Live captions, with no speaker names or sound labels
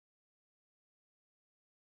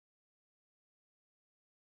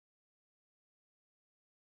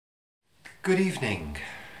Good evening.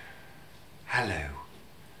 Hello.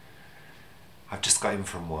 I've just got in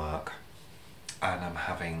from work and I'm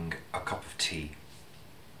having a cup of tea,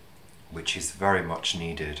 which is very much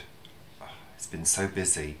needed. It's been so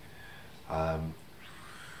busy.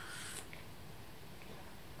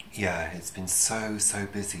 It's been so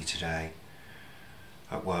busy today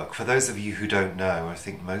at work. For those of you who don't know, I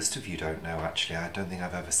think most of you don't know actually, I don't think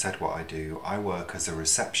I've ever said what I do. I work as a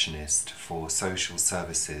receptionist for social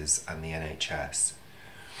services and the NHS.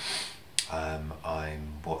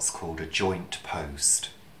 I'm what's called a joint post.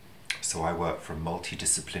 So I work for a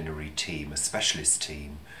multidisciplinary team, a specialist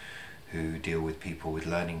team, who deal with people with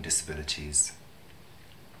learning disabilities.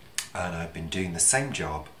 And I've been doing the same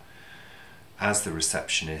job as the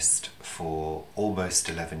receptionist for almost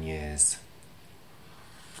 11 years.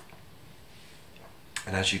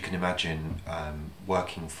 And as you can imagine,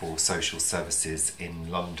 working for social services in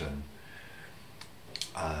London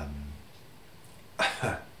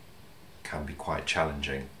can be quite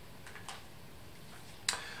challenging.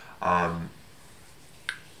 And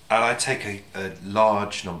I take a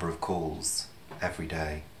large number of calls every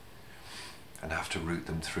day and have to route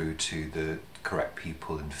them through to the correct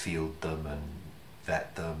people and field them and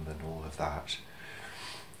vet them and all of that.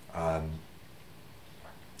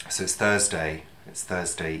 So it's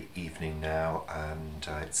Thursday evening now, and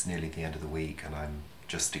it's nearly the end of the week and I'm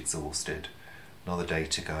just exhausted. Another day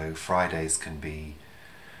to go. Fridays can be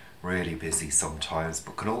really busy sometimes,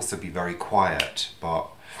 but can also be very quiet. But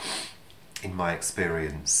in my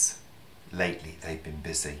experience, lately they've been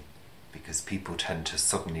busy because people tend to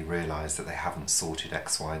suddenly realise that they haven't sorted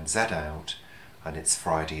X, Y and Z out, and it's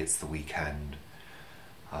Friday, it's the weekend,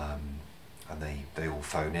 and they all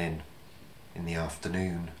phone in the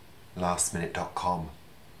afternoon, lastminute.com.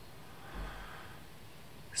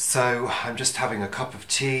 So I'm just having a cup of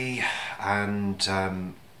tea, and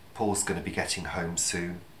Paul's going to be getting home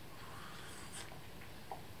soon.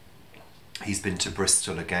 He's been to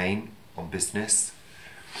Bristol again on business.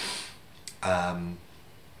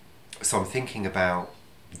 So I'm thinking about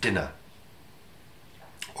dinner,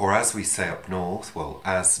 or as we say up north, well,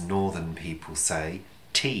 as northern people say,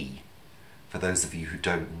 tea. For those of you who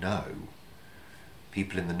don't know,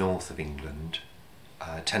 people in the north of England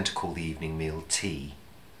tend to call the evening meal tea,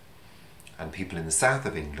 and people in the south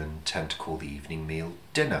of England tend to call the evening meal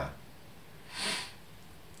dinner.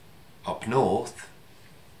 Up north,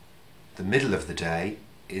 the middle of the day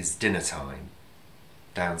is dinner time.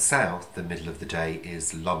 Down south, the middle of the day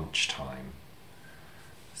is lunch time.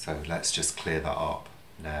 So let's just clear that up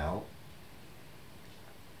now.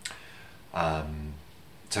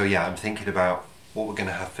 So yeah, I'm thinking about what we're going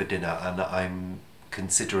to have for dinner, and I'm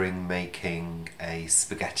considering making a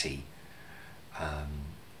spaghetti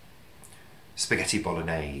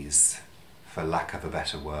bolognese, for lack of a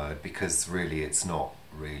better word, because really it's not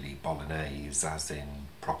really bolognese as in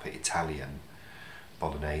proper Italian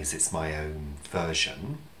bolognese, it's my own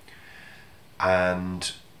version.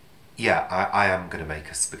 And yeah, I am going to make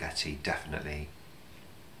a spaghetti, definitely.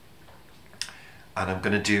 And I'm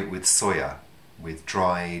going to do it with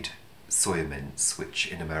dried soya mince, which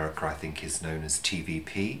in America I think is known as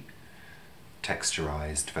TVP,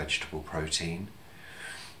 texturized vegetable protein.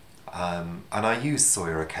 And I use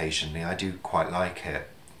soya occasionally. I do quite like it,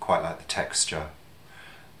 quite like the texture.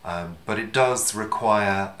 But it does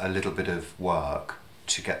require a little bit of work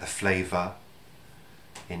to get the flavour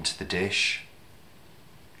into the dish.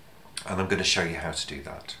 And I'm going to show you how to do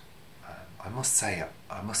that. I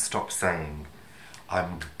must stop saying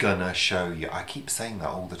I'm gonna show you. I keep saying that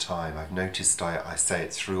all the time. I've noticed I say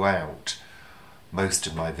it throughout most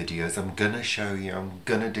of my videos. I'm gonna show you, I'm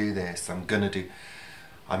gonna do this,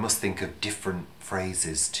 I must think of different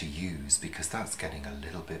phrases to use, because that's getting a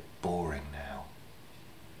little bit boring now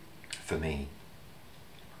for me.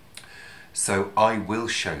 So I will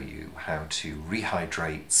show you how to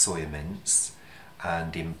rehydrate soya mince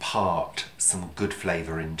and impart some good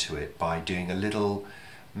flavour into it by doing a little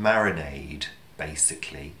marinade,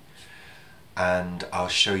 basically. And I'll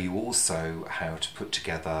show you also how to put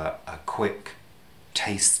together a quick,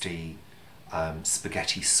 tasty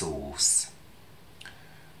spaghetti sauce.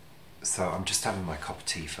 So I'm just having my cup of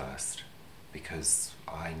tea first, because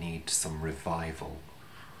I need some revival.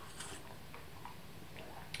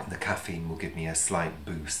 And the caffeine will give me a slight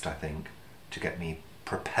boost, I think, to get me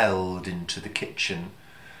propelled into the kitchen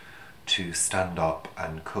to stand up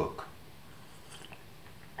and cook.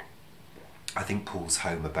 I think Paul's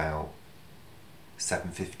home about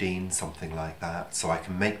 7:15, something like that, so I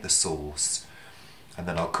can make the sauce and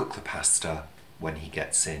then I'll cook the pasta when he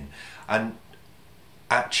gets in. And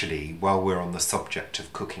actually, while we're on the subject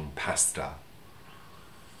of cooking pasta,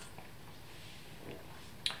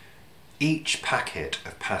 Each packet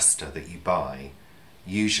of pasta that you buy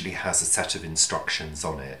usually has a set of instructions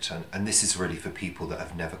on it, and this is really for people that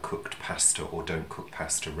have never cooked pasta or don't cook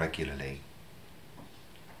pasta regularly.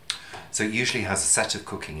 So it usually has a set of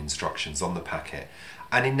cooking instructions on the packet,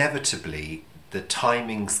 and inevitably the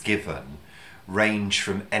timings given range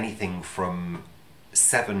from anything from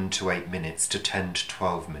 7 to 8 minutes to 10 to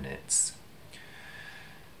 12 minutes.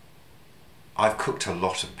 I've cooked a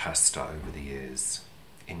lot of pasta over the years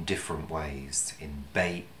in different ways, in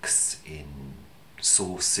bakes, in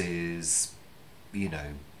sauces, you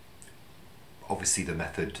know. Obviously the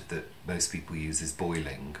method that most people use is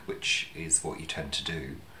boiling, which is what you tend to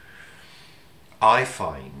do. I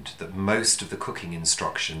find that most of the cooking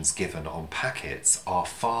instructions given on packets are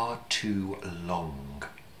far too long.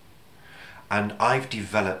 And I've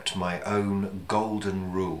developed my own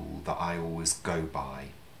golden rule that I always go by.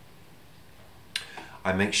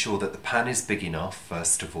 I make sure that the pan is big enough,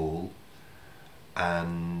 first of all,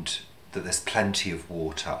 and that there's plenty of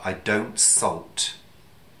water. I don't salt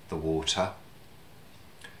the water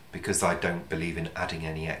because I don't believe in adding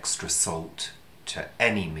any extra salt to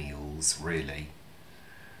any meals, really,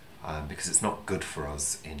 because it's not good for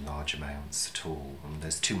us in large amounts at all, and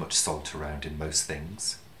there's too much salt around in most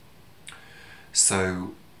things.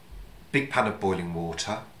 So, big pan of boiling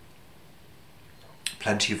water,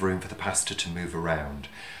 plenty of room for the pasta to move around,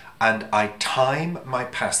 and I time my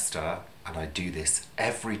pasta, and I do this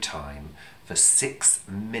every time, for 6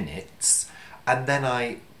 minutes, and then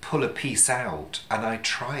I pull a piece out and I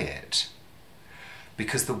try it.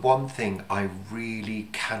 Because the one thing I really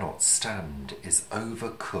cannot stand is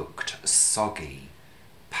overcooked, soggy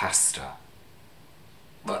pasta.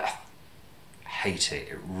 Ugh. Hate it.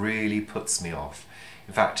 It really puts me off.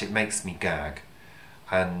 In fact, it makes me gag,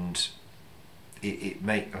 and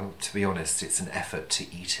to be honest, it's an effort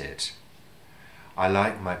to eat it. I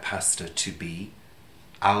like my pasta to be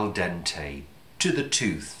al dente, to the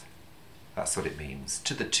tooth. That's what it means,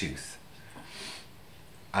 to the tooth.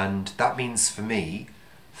 And that means for me,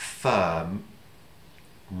 firm,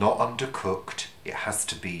 not undercooked. It has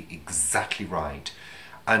to be exactly right.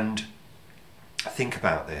 And think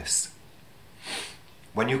about this.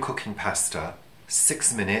 When you're cooking pasta,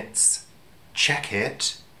 6 minutes, check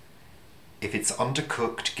it. If it's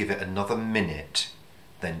undercooked, give it another minute,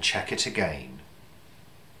 then check it again.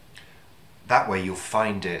 That way you'll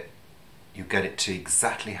find it, you get it to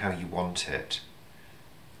exactly how you want it.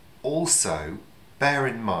 Also, bear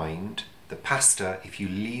in mind the pasta, if you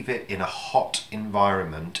leave it in a hot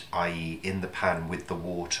environment, i.e. in the pan with the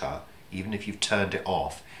water, even if you've turned it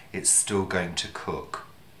off, it's still going to cook.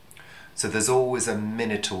 So there's always a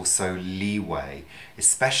minute or so leeway,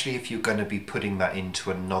 especially if you're going to be putting that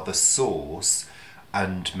into another sauce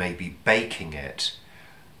and maybe baking it.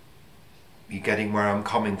 You're getting where I'm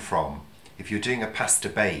coming from. If you're doing a pasta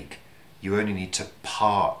bake, you only need to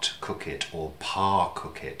part cook it, or par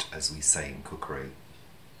cook it, as we say in cookery.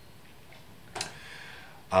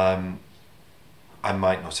 I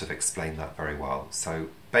might not have explained that very well. So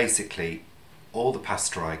basically, all the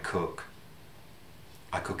pasta I cook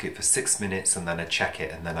it for 6 minutes, and then I check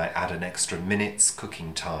it, and then I add an extra minute's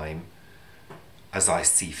cooking time as I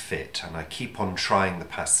see fit, and I keep on trying the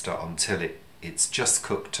pasta until it's just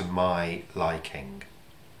cooked to my liking.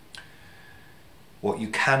 What you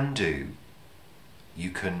can do,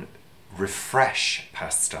 you can refresh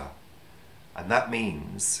pasta, and that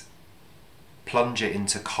means plunge it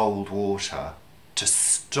into cold water to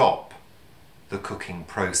stop the cooking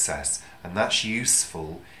process, and that's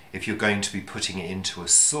useful if you're going to be putting it into a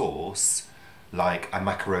sauce like a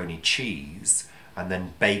macaroni cheese and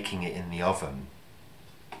then baking it in the oven.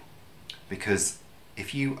 Because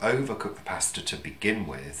if you overcook the pasta to begin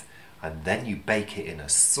with and then you bake it in a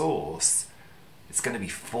sauce, it's going to be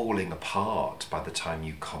falling apart by the time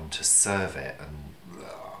you come to serve it, and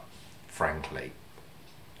frankly,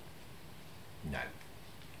 no.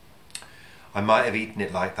 I might have eaten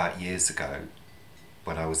it like that years ago,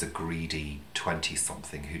 when I was a greedy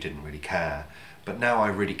 20-something who didn't really care. But now I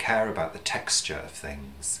really care about the texture of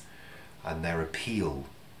things and their appeal.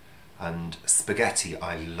 And spaghetti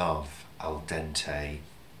I love al dente,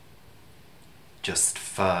 just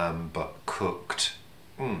firm but cooked.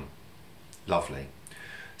 Lovely.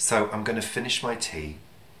 So I'm going to finish my tea.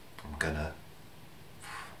 I'm going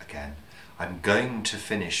to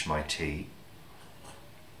finish my tea.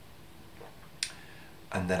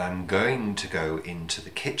 And then I'm going to go into the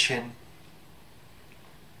kitchen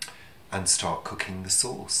and start cooking the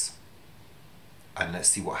sauce. And let's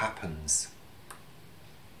see what happens.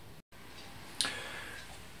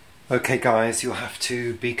 Okay guys, you'll have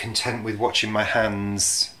to be content with watching my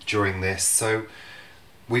hands during this. So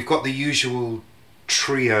we've got the usual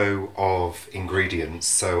trio of ingredients.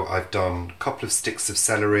 So I've done a couple of sticks of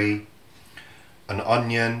celery, an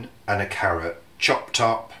onion and a carrot chopped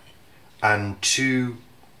up, and 2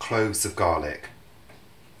 cloves of garlic.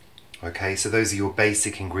 Okay, so those are your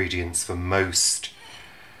basic ingredients for most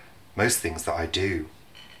things that I do.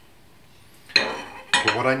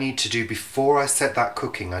 But what I need to do before I set that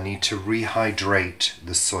cooking, I need to rehydrate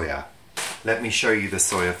the soya. Let me show you the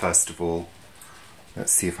soya first of all.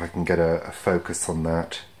 Let's see if I can get a focus on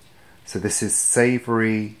that. So this is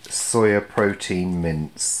savoury soya protein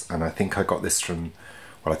mince, and I think I got this from,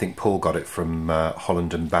 well, I think Paul got it from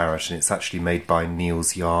Holland and Barrett, and it's actually made by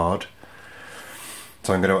Neal's Yard.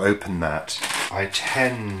 So I'm going to open that. I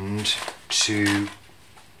tend to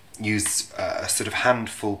use a sort of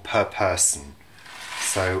handful per person.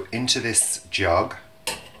 So into this jug,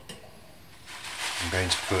 I'm going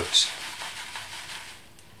to put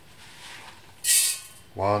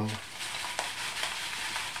 1,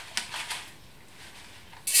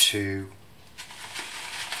 2,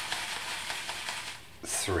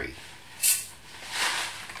 3.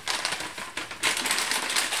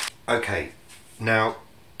 Okay, now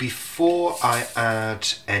before I add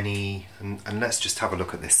any, and let's just have a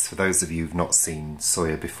look at this for those of you who've not seen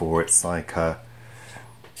soya before. It's like a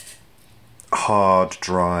hard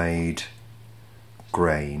dried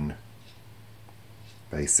grain,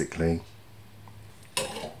 basically.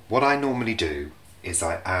 What I normally do is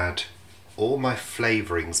I add all my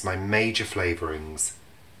flavourings, my major flavourings,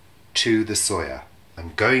 to the soya.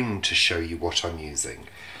 I'm going to show you what I'm using.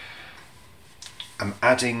 I'm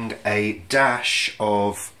adding a dash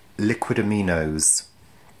of liquid aminos,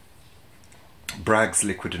 Bragg's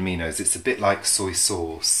liquid aminos. It's a bit like soy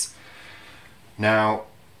sauce. Now,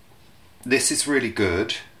 this is really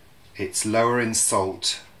good. It's lower in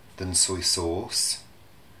salt than soy sauce.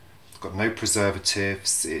 It's got no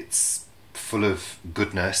preservatives. It's full of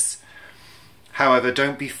goodness. However,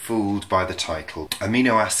 don't be fooled by the title.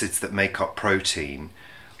 Amino acids that make up protein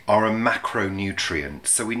are a macronutrient,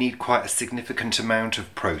 so we need quite a significant amount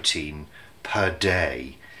of protein per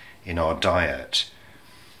day in our diet.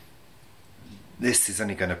 This is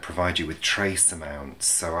only going to provide you with trace amounts,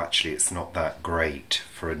 so actually it's not that great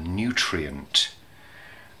for a nutrient.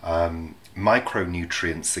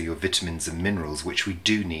 Micronutrients are your vitamins and minerals, which we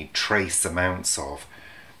do need trace amounts of.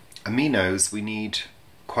 Aminos, we need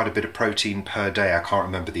quite a bit of protein per day. I can't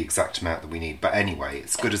remember the exact amount that we need, but anyway,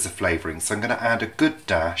 it's good as a flavouring. So I'm going to add a good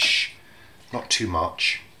dash, not too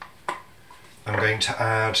much. I'm going to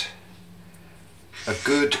add a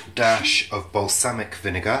good dash of balsamic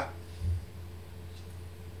vinegar.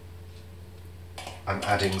 I'm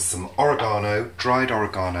adding some oregano, dried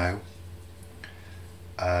oregano.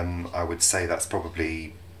 I would say that's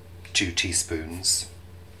probably 2 teaspoons.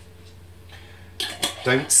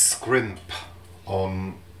 Don't scrimp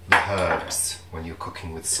on the herbs when you're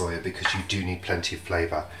cooking with soya, because you do need plenty of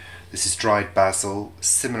flavour. This is dried basil,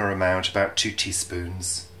 similar amount, about 2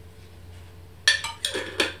 teaspoons.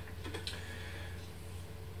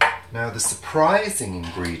 Now the surprising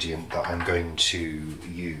ingredient that I'm going to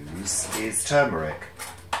use is turmeric.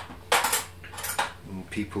 And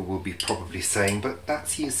people will be probably saying, but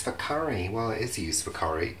that's used for curry. Well, it is used for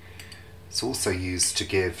curry. It's also used to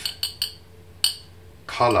give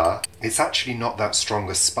colour. It's actually not that strong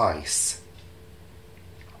a spice,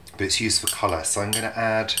 but it's used for colour, so I'm going to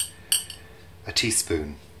add a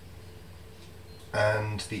teaspoon.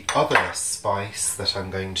 And the other spice that I'm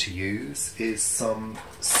going to use is some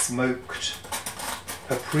smoked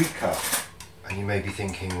paprika. And you may be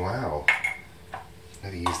thinking, wow,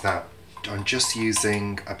 never used that. I'm just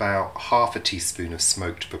using about half a teaspoon of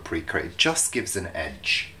smoked paprika. It just gives an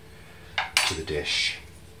edge to the dish.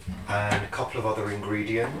 And a couple of other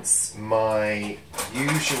ingredients. My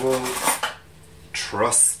usual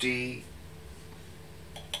trusty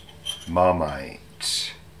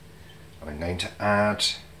Marmite. I'm going to add,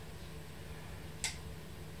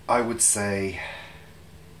 I would say,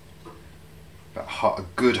 about a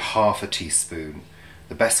good half a teaspoon.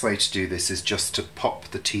 The best way to do this is just to pop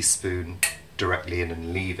the teaspoon directly in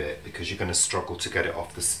and leave it, because you're going to struggle to get it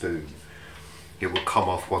off the spoon. It will come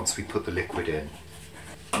off once we put the liquid in.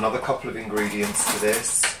 Another couple of ingredients to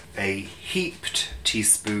this: a heaped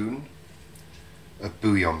teaspoon of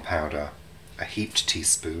bouillon powder, a heaped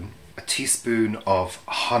teaspoon, a teaspoon of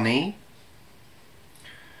honey,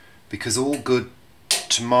 because all good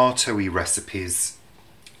tomatoey recipes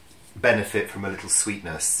benefit from a little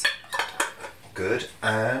sweetness. Good.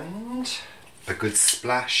 And a good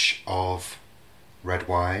splash of red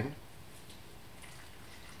wine.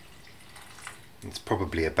 It's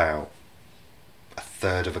probably about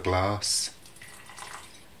 1/3 of a glass.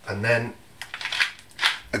 And then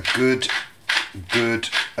a good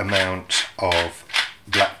amount of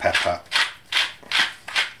black pepper.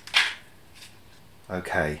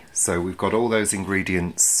 Okay, so we've got all those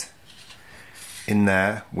ingredients in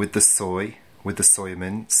there with the soya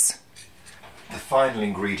mince. The final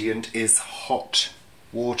ingredient is hot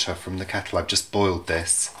water from the kettle. I've just boiled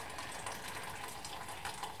this.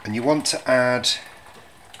 And you want to add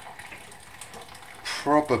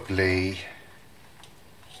probably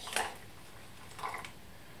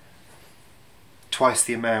twice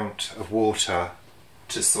the amount of water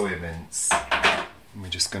to soya mince. And we're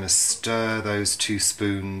just going to stir those 2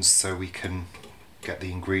 spoons so we can get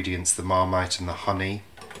the ingredients, the Marmite and the honey.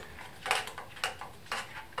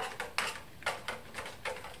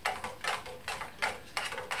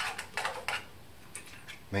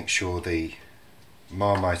 Make sure the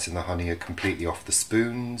Marmite and the honey are completely off the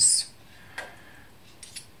spoons.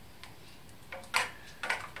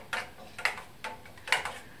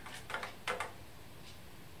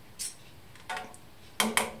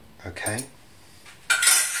 Okay,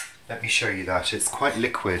 let me show you that. It's quite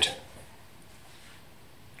liquid.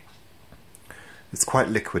 It's quite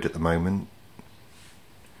liquid at the moment.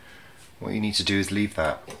 What you need to do is leave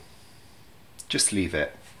that. Just leave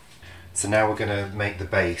it. So now we're going to make the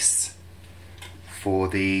base for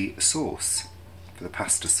the sauce, for the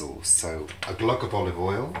pasta sauce. So a glug of olive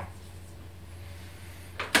oil,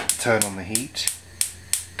 turn on the heat.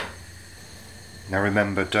 Now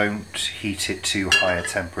remember, don't heat it too high a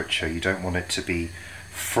temperature. You don't want it to be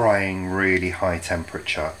frying really high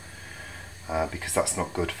temperature because that's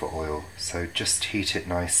not good for oil. So just heat it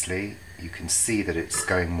nicely. You can see that it's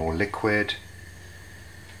going more liquid.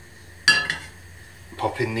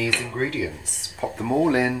 Pop in these ingredients. Pop them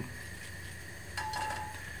all in.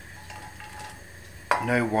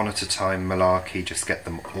 No one at a time malarkey, just get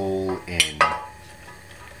them all in.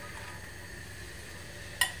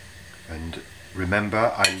 And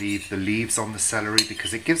remember, I leave the leaves on the celery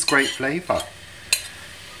because it gives great flavour.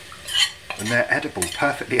 And they're edible,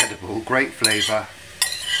 perfectly edible, great flavour.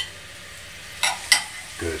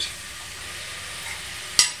 Good.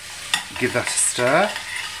 Give that a stir.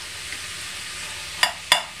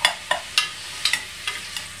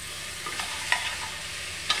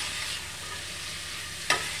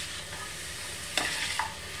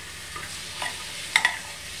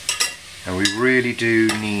 And we really do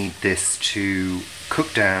need this to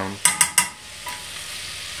cook down.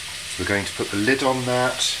 So we're going to put the lid on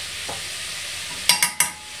that.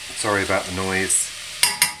 Sorry about the noise.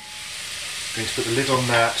 We're going to put the lid on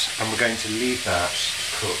that and we're going to leave that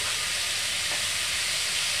to cook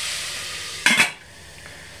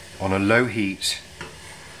on a low heat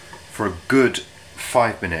for a good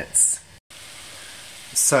 5 minutes.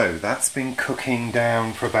 So that's been cooking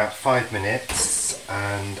down for about 5 minutes,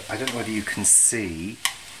 and I don't know whether you can see.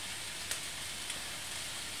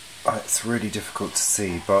 It's really difficult to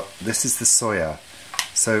see, but this is the soya.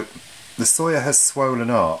 So the soya has swollen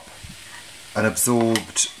up and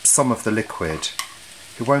absorbed some of the liquid.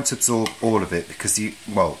 It won't absorb all of it because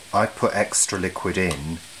I put extra liquid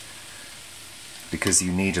in because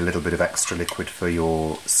you need a little bit of extra liquid for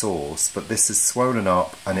your sauce, but this is swollen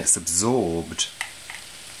up and it's absorbed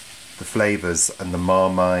the flavours and the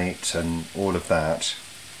Marmite and all of that.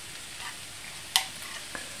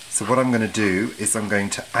 So what I'm going to do is I'm going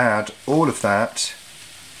to add all of that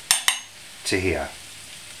to here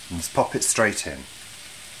and just pop it straight in.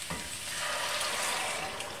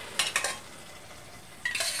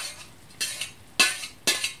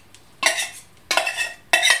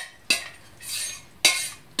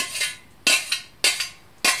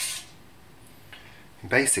 And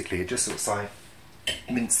basically it just looks like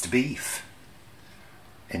minced beef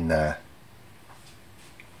in there.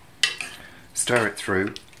 Stir it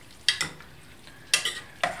through.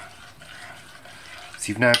 So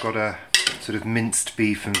you've now got a sort of minced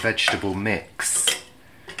beef and vegetable mix.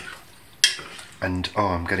 And oh,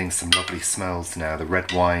 I'm getting some lovely smells now. The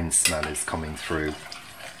red wine smell is coming through.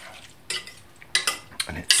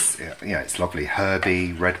 And it's, yeah, it's lovely,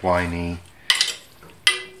 herby, red winey.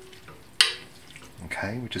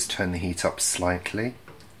 Okay, we'll just turn the heat up slightly.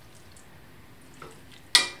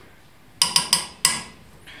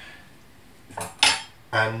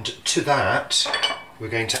 And to that, we're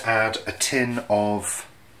going to add a tin of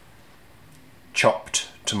chopped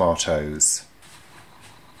tomatoes.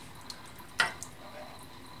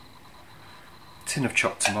 Tin of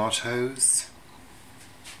chopped tomatoes.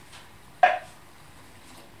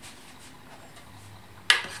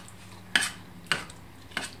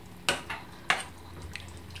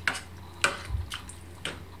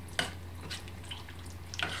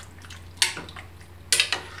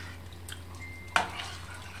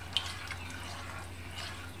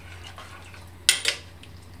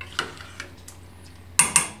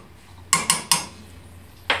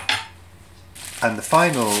 And the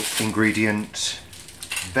final ingredient,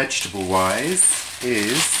 vegetable-wise,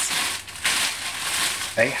 is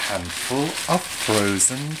a handful of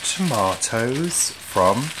frozen tomatoes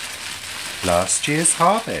from last year's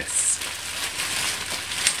harvest.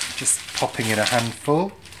 Just popping in a handful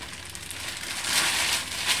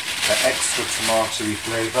for extra tomatoey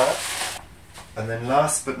flavour. And then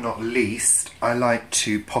last but not least, I like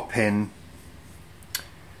to pop in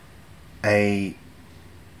a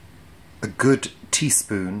good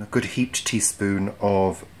teaspoon, a good heaped teaspoon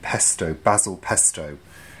of pesto, basil pesto,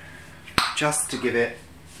 just to give it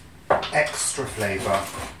extra flavour.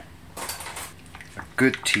 A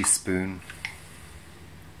good teaspoon,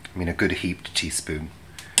 a good heaped teaspoon,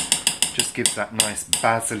 just gives that nice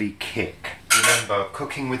basil-y kick. Remember,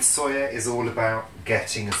 cooking with soya is all about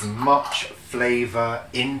getting as much flavour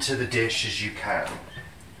into the dish as you can.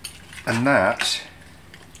 And that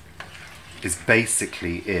is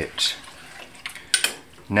basically it.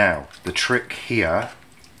 Now, the trick here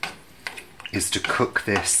is to cook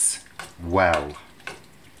this well.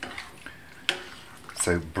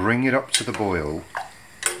 So bring it up to the boil.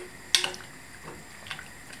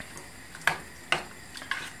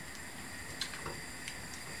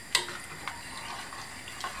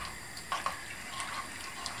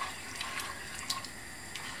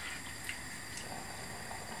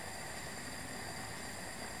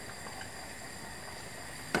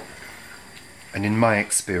 And in my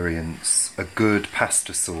experience, a good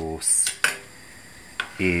pasta sauce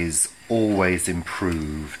is always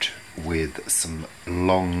improved with some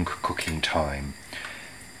long cooking time.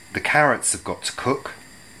 The carrots have got to cook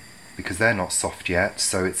because they're not soft yet,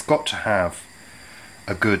 so it's got to have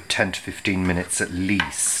a good 10 to 15 minutes at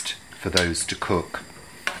least for those to cook.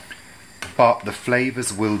 But the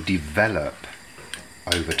flavours will develop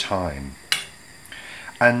over time.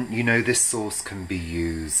 And you know, this sauce can be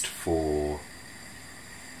used for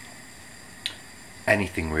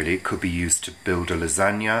anything really. It could be used to build a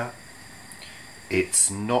lasagna.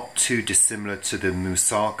 It's not too dissimilar to the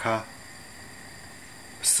moussaka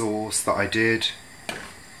sauce that I did.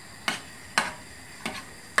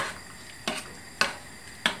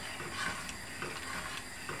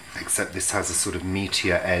 Except this has a sort of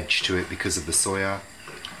meatier edge to it because of the soya.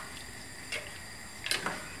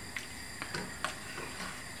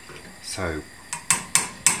 So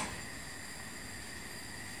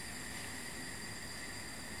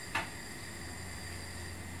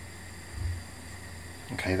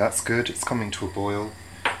okay, that's good. It's coming to a boil.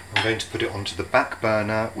 I'm going to put it onto the back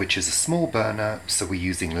burner, which is a small burner, so we're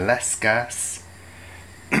using less gas.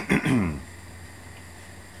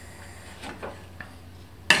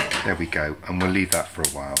 There we go, and we'll leave that for a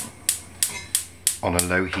while on a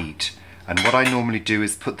low heat. And what I normally do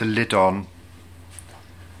is put the lid on,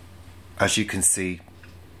 as you can see,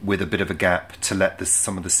 with a bit of a gap to let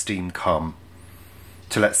some of the steam come,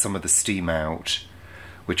 to let some of the steam out,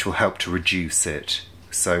 which will help to reduce it.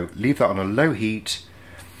 So leave that on a low heat.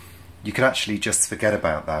 You can actually just forget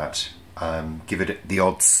about that. Give it the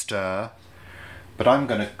odd stir. But I'm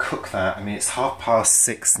going to cook that. I mean, it's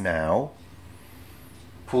 6:30 now.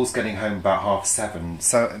 Paul's getting home about 7:30.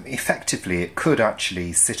 So effectively, it could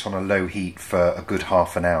actually sit on a low heat for a good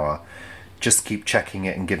half an hour. Just keep checking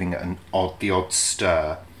it and giving it the odd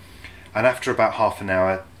stir. And after about half an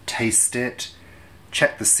hour, taste it,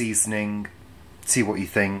 check the seasoning, see what you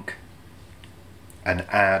think, and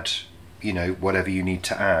add, you know, whatever you need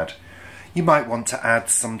to add. You might want to add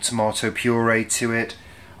some tomato puree to it.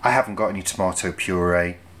 I haven't got any tomato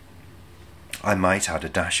puree. I might add a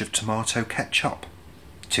dash of tomato ketchup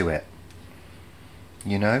to it,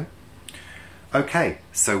 you know? Okay,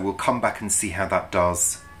 so we'll come back and see how that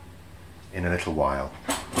does in a little while.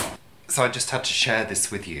 So I just had to share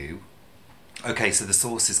this with you. Okay, so the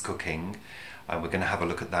sauce is cooking, and we're going to have a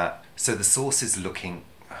look at that. So the sauce is looking...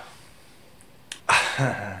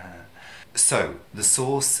 So the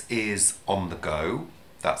sauce is on the go,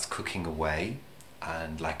 that's cooking away,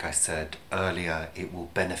 and like I said earlier, it will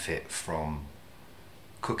benefit from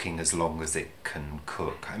cooking as long as it can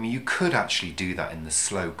cook. I mean, you could actually do that in the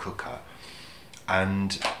slow cooker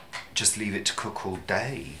and just leave it to cook all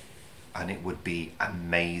day, and it would be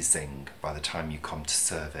amazing by the time you come to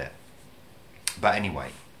serve it. But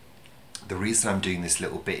anyway, the reason I'm doing this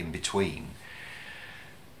little bit in between,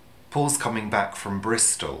 Paul's coming back from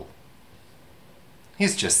Bristol.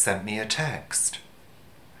 He's just sent me a text.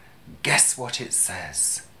 Guess what it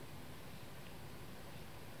says?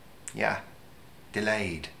 Yeah,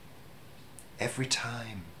 delayed. Every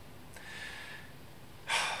time.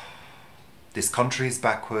 This country is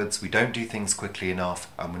backwards, we don't do things quickly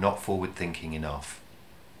enough, and we're not forward thinking enough.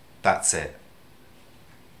 That's it.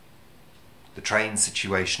 The train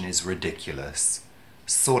situation is ridiculous.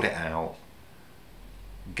 Sort it out.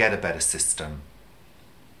 Get a better system.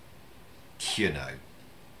 You know.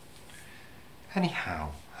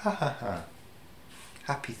 Anyhow, ha ha ha.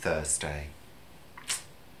 Happy Thursday.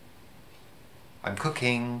 I'm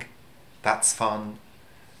cooking. That's fun.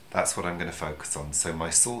 That's what I'm going to focus on. So my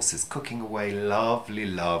sauce is cooking away, lovely,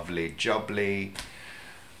 lovely, jubbly.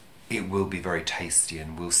 It will be very tasty,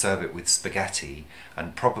 and we'll serve it with spaghetti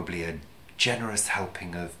and probably a generous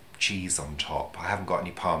helping of cheese on top. I haven't got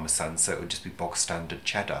any parmesan, so it would just be bog standard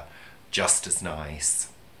cheddar. Just as nice.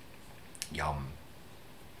 Yum.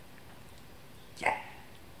 Yeah.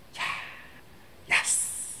 Yeah.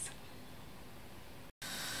 Yes.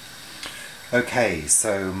 Okay,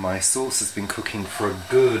 so my sauce has been cooking for a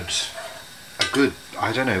good,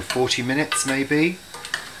 I don't know, 40 minutes maybe.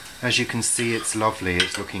 As you can see, it's lovely,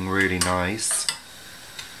 it's looking really nice.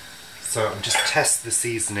 So I'm just test the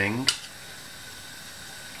seasoning.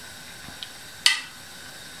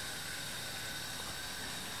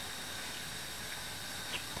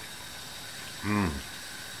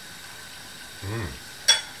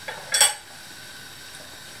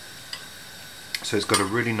 So it's got a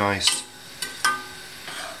really nice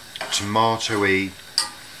tomatoey,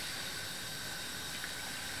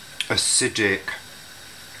 acidic,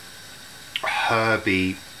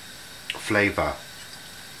 herby flavour,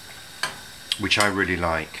 which I really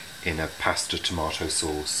like in a pasta tomato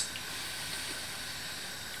sauce.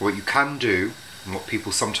 What you can do, and what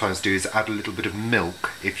people sometimes do, is add a little bit of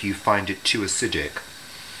milk if you find it too acidic.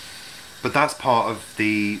 But that's part of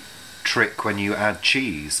the trick when you add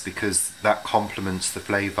cheese, because that complements the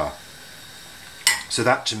flavour. So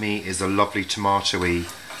that to me is a lovely tomatoey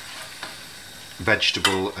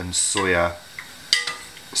vegetable and soya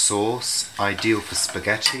sauce, ideal for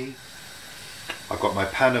spaghetti. I've got my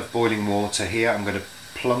pan of boiling water here. I'm going to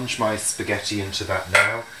plunge my spaghetti into that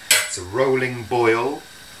now. It's a rolling boil.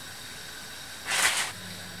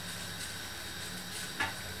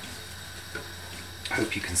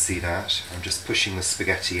 Hope you can see that. I'm just pushing the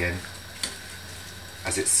spaghetti in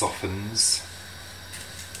as it softens.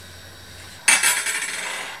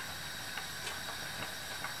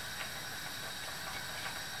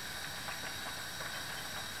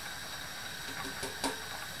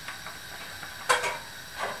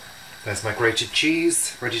 There's my grated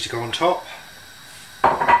cheese ready to go on top.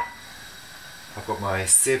 I've got my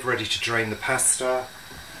sieve ready to drain the pasta.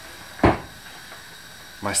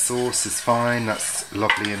 My sauce is fine, that's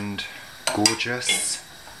lovely and gorgeous.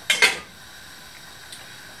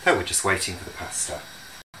 Now we're just waiting for the pasta.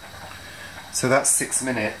 So that's 6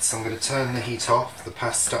 minutes. I'm going to turn the heat off the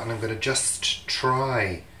pasta, and I'm going to just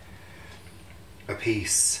try a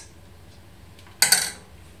piece.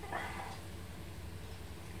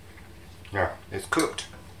 Yeah, it's cooked.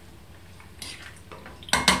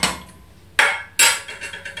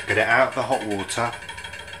 Get it out of the hot water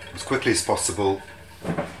as quickly as possible,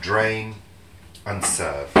 drain and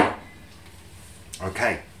serve.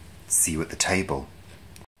 Okay, see you at the table.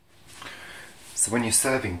 So when you're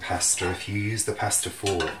serving pasta, if you use the pasta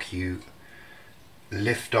fork, you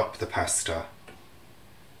lift up the pasta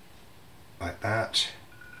like that,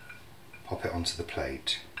 pop it onto the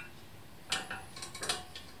plate.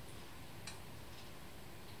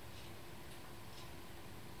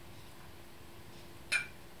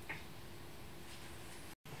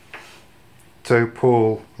 So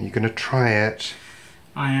Paul, are you going to try it?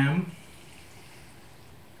 I am.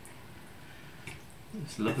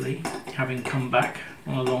 It's lovely, having come back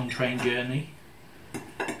on a long train journey.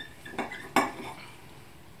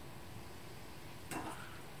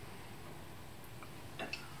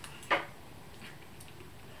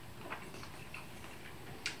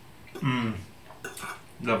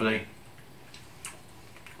 Lovely.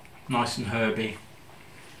 Nice and herby.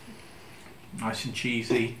 Nice and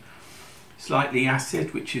cheesy. Slightly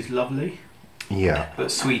acid, which is lovely. Yeah.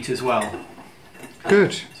 But sweet as well.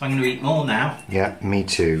 Good. So I'm going to eat more now. Yeah, me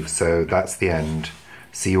too. So that's the end.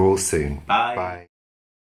 See you all soon. Bye. Bye.